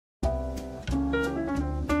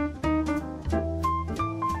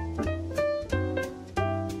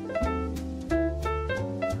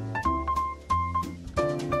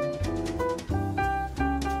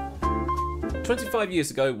25 years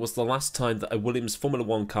ago was the last time that a Williams Formula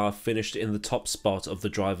 1 car finished in the top spot of the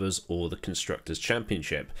Drivers' or the Constructors'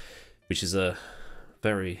 Championship, which is a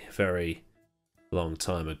very, very long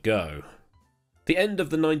time ago. The end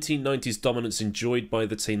of the 1990s dominance enjoyed by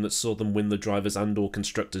the team that saw them win the Drivers' and or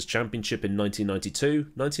Constructors' Championship in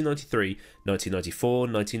 1992, 1993, 1994,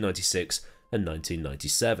 1996 and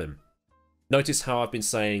 1997. Notice how I've been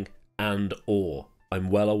saying and or. I'm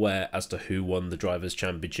well aware as to who won the Drivers'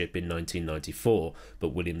 Championship in 1994,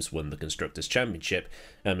 but Williams won the Constructors' Championship.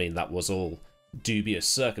 I mean, that was all dubious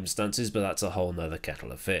circumstances, but that's a whole nother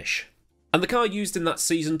kettle of fish. And the car used in that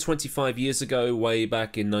season 25 years ago, way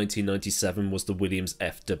back in 1997, was the Williams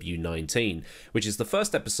FW19, which is the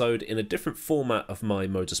first episode in a different format of my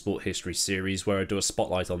Motorsport History series where I do a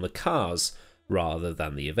spotlight on the cars rather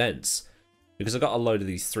than the events. Because I got a load of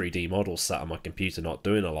these 3D models sat on my computer not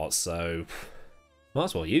doing a lot, so might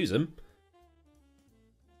as well use them.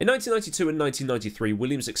 In 1992 and 1993,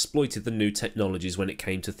 Williams exploited the new technologies when it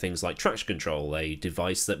came to things like traction control, a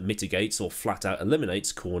device that mitigates or flat out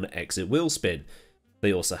eliminates corner exit wheel spin.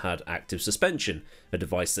 They also had active suspension, a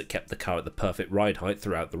device that kept the car at the perfect ride height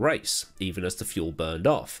throughout the race, even as the fuel burned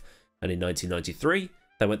off. And in 1993,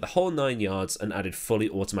 they went the whole 9 yards and added fully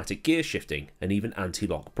automatic gear shifting and even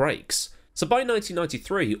anti-lock brakes. So by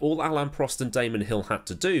 1993, all Alain Prost and Damon Hill had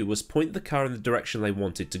to do was point the car in the direction they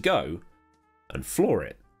wanted to go and floor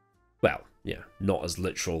it. Well, yeah, not as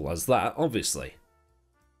literal as that, obviously.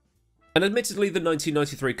 And admittedly, the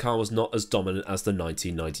 1993 car was not as dominant as the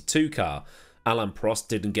 1992 car. Alain Prost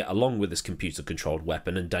didn't get along with this computer-controlled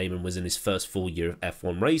weapon, and Damon was in his first full year of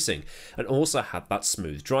F1 racing, and also had that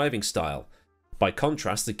smooth driving style. By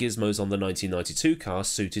contrast, the gizmos on the 1992 car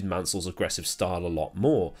suited Mansell's aggressive style a lot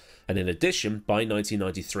more, and in addition, by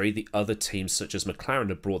 1993 the other teams such as McLaren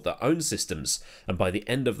had brought their own systems, and by the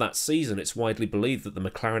end of that season it's widely believed that the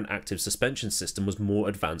McLaren active suspension system was more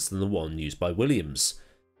advanced than the one used by Williams.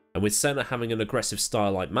 And with Senna having an aggressive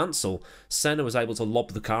style like Mansell, Senna was able to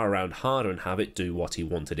lob the car around harder and have it do what he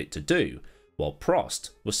wanted it to do, while Prost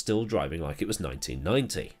was still driving like it was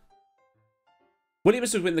 1990.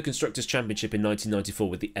 Williams would win the Constructors' Championship in 1994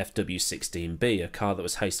 with the FW16B, a car that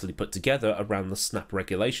was hastily put together around the snap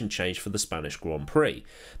regulation change for the Spanish Grand Prix.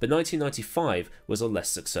 But 1995 was a less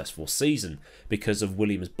successful season. Because of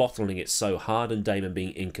Williams bottling it so hard and Damon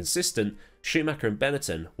being inconsistent, Schumacher and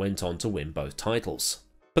Benetton went on to win both titles.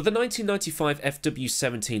 But the 1995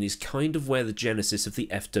 FW17 is kind of where the genesis of the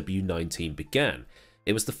FW19 began.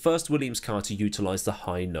 It was the first Williams car to utilise the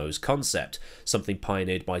high nose concept, something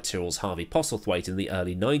pioneered by Tyrrell's Harvey Postlethwaite in the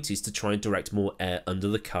early 90s to try and direct more air under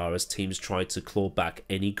the car as teams tried to claw back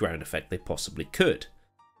any ground effect they possibly could.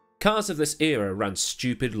 Cars of this era ran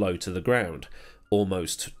stupid low to the ground,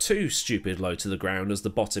 almost too stupid low to the ground, as the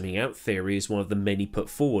bottoming out theory is one of the many put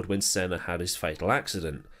forward when Senna had his fatal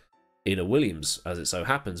accident. In a Williams, as it so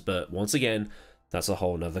happens, but once again, that's a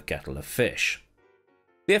whole nother kettle of fish.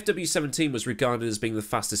 The FW17 was regarded as being the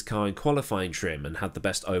fastest car in qualifying trim and had the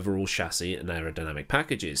best overall chassis and aerodynamic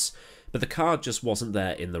packages, but the car just wasn't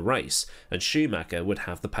there in the race, and Schumacher would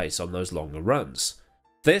have the pace on those longer runs.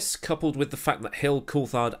 This, coupled with the fact that Hill,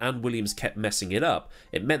 Coulthard and Williams kept messing it up,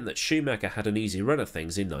 it meant that Schumacher had an easy run of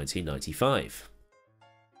things in 1995.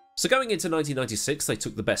 So going into 1996, they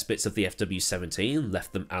took the best bits of the FW17,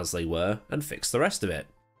 left them as they were, and fixed the rest of it.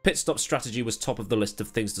 Pit stop strategy was top of the list of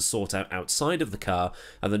things to sort out outside of the car,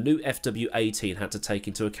 and the new FW18 had to take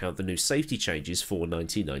into account the new safety changes for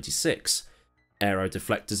 1996. Aero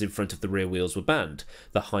deflectors in front of the rear wheels were banned,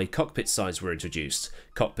 the high cockpit size were introduced,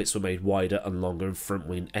 cockpits were made wider and longer, and front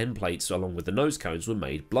wing end plates along with the nose cones were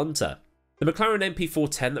made blunter. The McLaren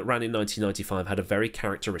MP410 that ran in 1995 had a very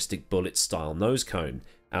characteristic bullet style nose cone,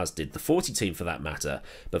 as did the 40 team for that matter,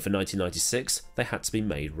 but for 1996 they had to be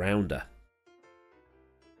made rounder.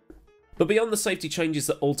 But beyond the safety changes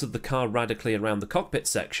that altered the car radically around the cockpit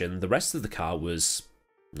section, the rest of the car was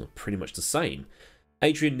pretty much the same.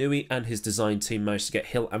 Adrian Newey and his design team managed to get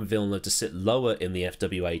Hill and Villeneuve to sit lower in the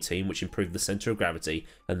FW18, which improved the centre of gravity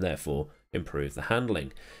and therefore improved the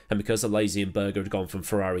handling. And because Alesi and Berger had gone from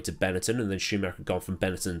Ferrari to Benetton and then Schumacher had gone from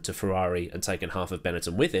Benetton to Ferrari and taken half of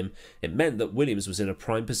Benetton with him, it meant that Williams was in a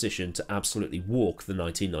prime position to absolutely walk the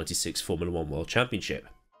 1996 Formula 1 World Championship.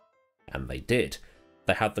 And they did.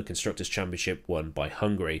 They had the Constructors' Championship won by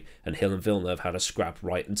Hungary, and Hill and Villeneuve had a scrap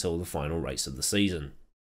right until the final race of the season.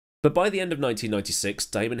 But by the end of 1996,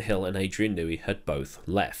 Damon Hill and Adrian Newey had both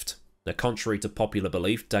left. Now, contrary to popular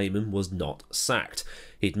belief, Damon was not sacked.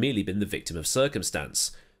 He'd merely been the victim of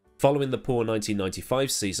circumstance. Following the poor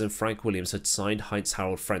 1995 season, Frank Williams had signed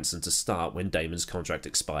Heinz-Harald Frentzen to start when Damon's contract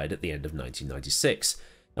expired at the end of 1996.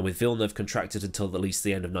 And with Villeneuve contracted until at least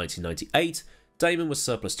the end of 1998, Damon was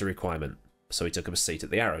surplus to requirement, so he took up a seat at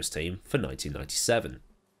the Arrows team for 1997.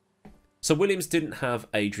 So Williams didn't have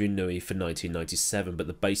Adrian Newey for 1997, but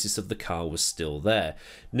the basis of the car was still there.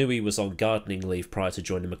 Newey was on gardening leave prior to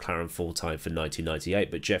joining McLaren full-time for 1998,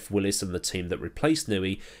 but Jeff Willis and the team that replaced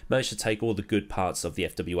Newey managed to take all the good parts of the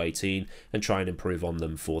FW18 and try and improve on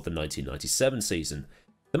them for the 1997 season.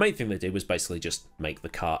 The main thing they did was basically just make the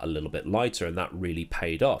car a little bit lighter, and that really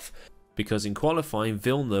paid off, because in qualifying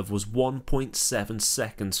Villeneuve was 1.7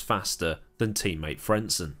 seconds faster than teammate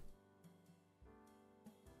Frentzen.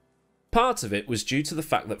 Part of it was due to the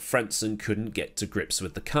fact that Frentzen couldn't get to grips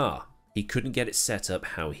with the car. He couldn't get it set up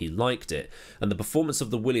how he liked it, and the performance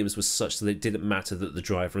of the Williams was such that it didn't matter that the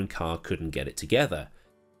driver and car couldn't get it together.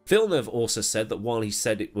 Villeneuve also said that while he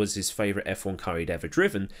said it was his favourite F1 car he'd ever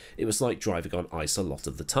driven, it was like driving on ice a lot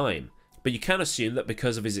of the time. But you can assume that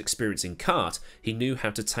because of his experience in kart, he knew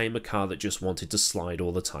how to tame a car that just wanted to slide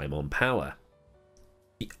all the time on power.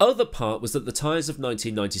 The other part was that the tyres of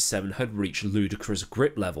 1997 had reached ludicrous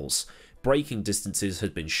grip levels. Braking distances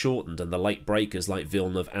had been shortened, and the late breakers like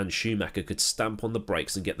Villeneuve and Schumacher could stamp on the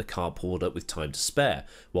brakes and get the car pulled up with time to spare,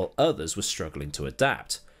 while others were struggling to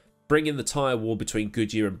adapt. Bring in the tyre war between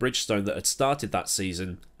Goodyear and Bridgestone that had started that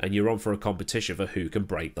season, and you're on for a competition for who can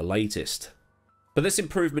brake the latest. But this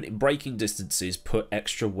improvement in braking distances put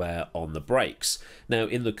extra wear on the brakes. Now,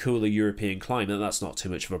 in the cooler European climate, that's not too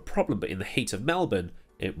much of a problem, but in the heat of Melbourne,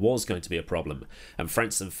 it was going to be a problem, and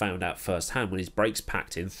Frentzen found out firsthand when his brakes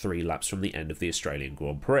packed in 3 laps from the end of the Australian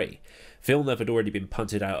Grand Prix. Villeneuve had already been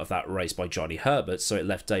punted out of that race by Johnny Herbert, so it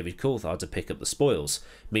left David Coulthard to pick up the spoils,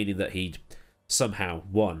 meaning that he'd somehow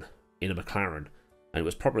won in a McLaren, and it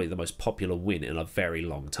was probably the most popular win in a very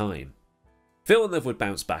long time. Villeneuve would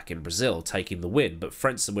bounce back in Brazil, taking the win, but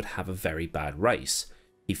Frentzen would have a very bad race.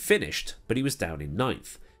 He finished, but he was down in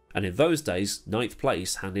 9th, and in those days, 9th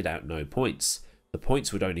place handed out no points. The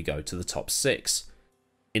points would only go to the top 6.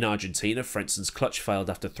 In Argentina, Frentzen's clutch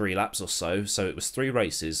failed after 3 laps or so, so it was 3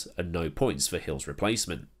 races and no points for Hill's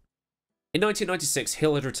replacement. In 1996,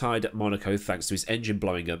 Hill had retired at Monaco thanks to his engine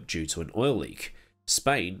blowing up due to an oil leak.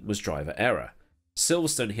 Spain was driver error.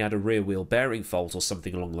 Silverstone, he had a rear wheel bearing fault or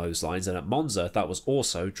something along those lines, and at Monza that was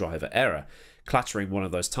also driver error. Clattering one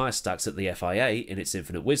of those tyre stacks that the FIA, in its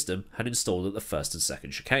infinite wisdom, had installed at the first and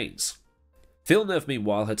second chicanes. Villeneuve,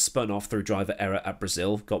 meanwhile, had spun off through driver error at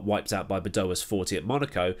Brazil, got wiped out by Bedoa's 40 at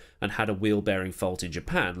Monaco, and had a wheel bearing fault in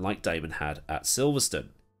Japan like Damon had at Silverstone.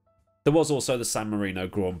 There was also the San Marino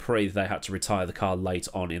Grand Prix. They had to retire the car late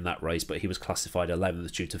on in that race, but he was classified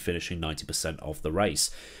 11th due to finishing 90% of the race.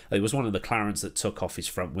 It was one of the McLarens that took off his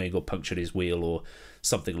front wing or punctured his wheel or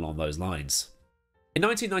something along those lines. In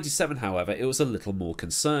 1997, however, it was a little more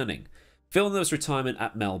concerning. Villeneuve's retirement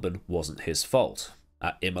at Melbourne wasn't his fault.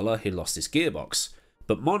 At Imola, he lost his gearbox,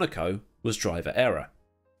 but Monaco was driver error.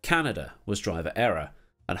 Canada was driver error,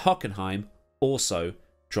 and Hockenheim also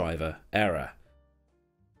driver error.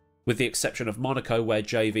 With the exception of Monaco, where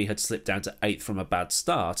JV had slipped down to 8th from a bad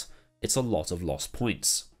start, it's a lot of lost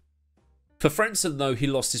points. For Frentzen, though, he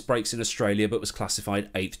lost his brakes in Australia but was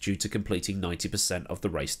classified 8th due to completing 90% of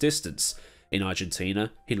the race distance. In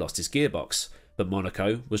Argentina, he lost his gearbox, but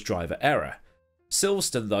Monaco was driver error.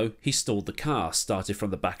 Silverstone, though, he stalled the car, started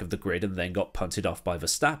from the back of the grid and then got punted off by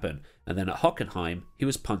Verstappen, and then at Hockenheim, he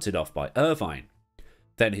was punted off by Irvine.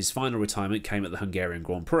 Then his final retirement came at the Hungarian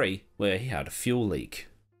Grand Prix, where he had a fuel leak.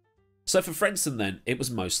 So for Frentzen then, it was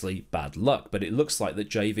mostly bad luck, but it looks like that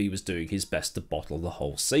JV was doing his best to bottle the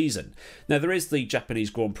whole season. Now there is the Japanese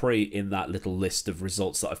Grand Prix in that little list of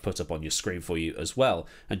results that I've put up on your screen for you as well,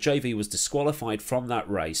 and JV was disqualified from that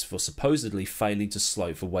race for supposedly failing to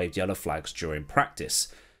slow for waved yellow flags during practice.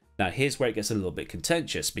 Now here's where it gets a little bit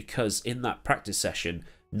contentious, because in that practice session,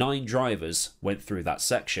 9 drivers went through that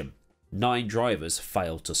section. 9 drivers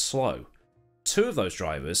failed to slow. 2 of those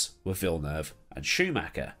drivers were Villeneuve and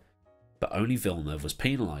Schumacher, but only Villeneuve was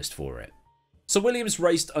penalised for it. So Williams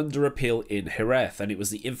raced under appeal in Jerez, and it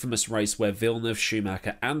was the infamous race where Villeneuve,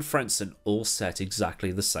 Schumacher and Frentzen all set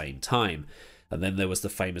exactly the same time. And then there was the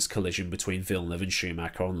famous collision between Villeneuve and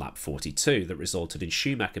Schumacher on lap 42 that resulted in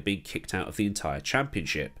Schumacher being kicked out of the entire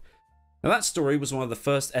championship. Now that story was one of the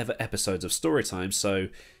first ever episodes of Storytime, so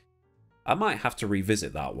I might have to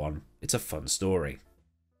revisit that one. It's a fun story.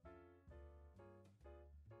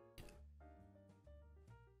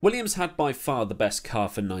 Williams had by far the best car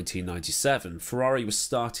for 1997. Ferrari was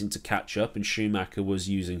starting to catch up and Schumacher was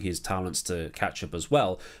using his talents to catch up as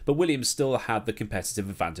well, but Williams still had the competitive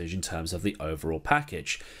advantage in terms of the overall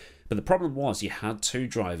package. But the problem was you had 2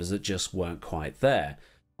 drivers that just weren't quite there.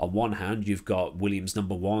 On one hand, you've got Williams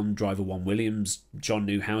 #1, Driver 1 Williams, John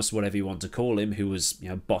Newhouse, whatever you want to call him, who was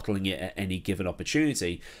bottling it at any given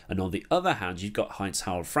opportunity. And on the other hand, you've got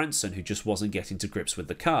Heinz-Harald Frentzen, who just wasn't getting to grips with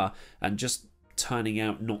the car and just turning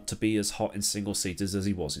out not to be as hot in single-seaters as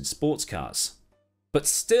he was in sports cars. But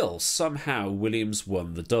still, somehow, Williams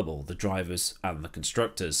won the double, the drivers and the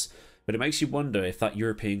constructors. But it makes you wonder if that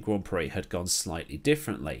European Grand Prix had gone slightly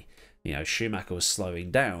differently. Schumacher was slowing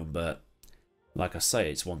down, but like I say,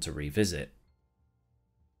 it's one to revisit.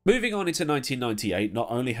 Moving on into 1998, not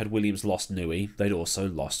only had Williams lost Newey, they'd also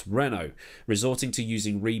lost Renault, resorting to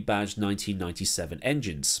using rebadged 1997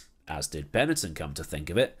 engines, as did Benetton, come to think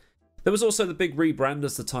of it. There was also the big rebrand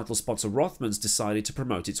as the title sponsor Rothmans decided to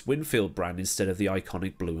promote its Winfield brand instead of the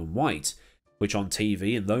iconic blue and white, which on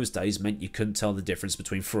TV in those days meant you couldn't tell the difference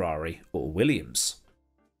between Ferrari or Williams.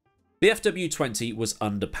 The FW20 was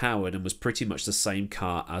underpowered and was pretty much the same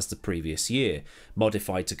car as the previous year,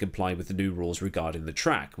 modified to comply with the new rules regarding the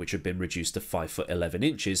track, which had been reduced to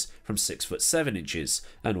 5'11" from 6'7",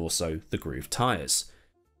 and also the grooved tyres.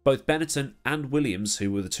 Both Benetton and Williams,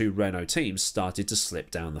 who were the two Renault teams, started to slip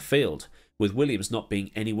down the field, with Williams not being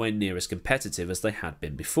anywhere near as competitive as they had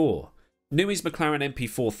been before. Newey's McLaren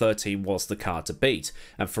MP413 was the car to beat,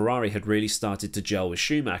 and Ferrari had really started to gel with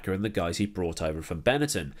Schumacher and the guys he brought over from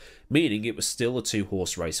Benetton, meaning it was still a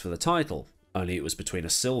two-horse race for the title, only it was between a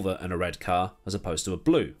silver and a red car as opposed to a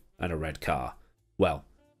blue and a red car. Well,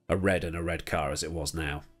 a red and a red car as it was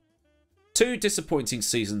now. Two disappointing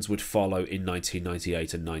seasons would follow in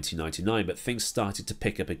 1998 and 1999, but things started to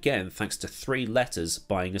pick up again thanks to three letters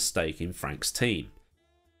buying a stake in Frank's team.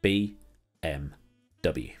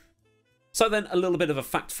 BMW. So then a little bit of a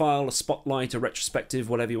fact file, a spotlight, a retrospective,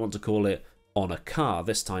 whatever you want to call it, on a car,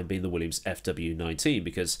 this time being the Williams FW19,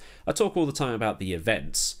 because I talk all the time about the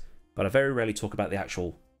events, but I very rarely talk about the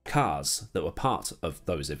actual cars that were part of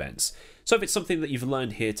those events. So if it's something that you've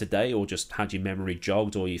learned here today, or just had your memory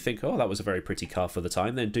jogged, or you think, oh, that was a very pretty car for the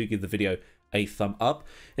time, then do give the video a thumb up.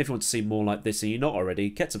 If you want to see more like this and you're not already,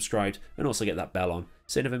 get subscribed and also get that bell on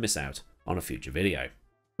so you never miss out on a future video.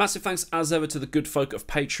 Massive thanks as ever to the good folk of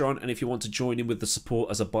Patreon, and if you want to join in with the support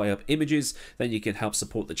as I buy up images, then you can help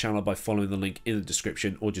support the channel by following the link in the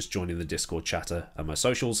description or just joining the Discord chatter and my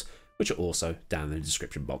socials, which are also down in the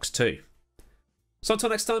description box too. So until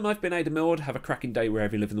next time, I've been Millward. Have a cracking day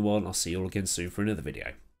wherever you live in the world, and I'll see you all again soon for another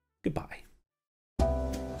video. Goodbye.